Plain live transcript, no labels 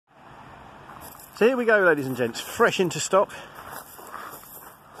So here we go, ladies and gents, fresh into stock.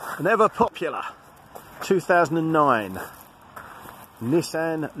 An ever popular 2009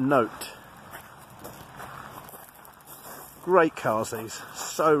 Nissan Note. Great cars these,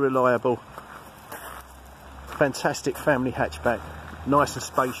 so reliable. Fantastic family hatchback, nice and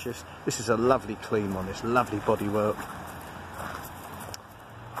spacious. This is a lovely clean one, this lovely bodywork.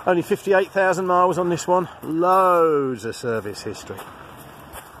 Only 58,000 miles on this one, loads of service history.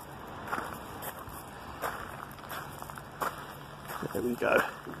 There we go.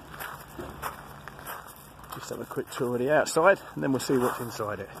 Just have a quick tour of the outside and then we'll see what's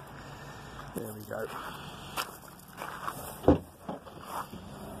inside it. There we go.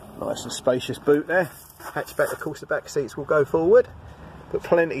 Nice and spacious boot there. Hatchback, of course the back seats will go forward, but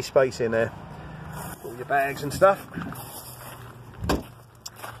plenty of space in there. All your bags and stuff.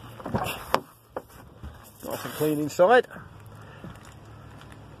 Nice and clean inside.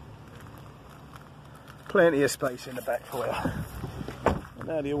 Plenty of space in the back for you. And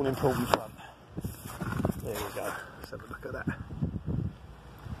now the all important front. There we go. Let's have a look at that.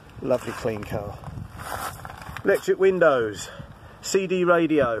 Lovely clean car. Electric windows, CD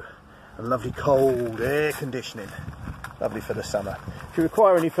radio, and lovely cold air conditioning. Lovely for the summer. If you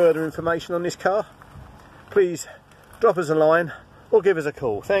require any further information on this car, please drop us a line or give us a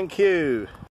call. Thank you.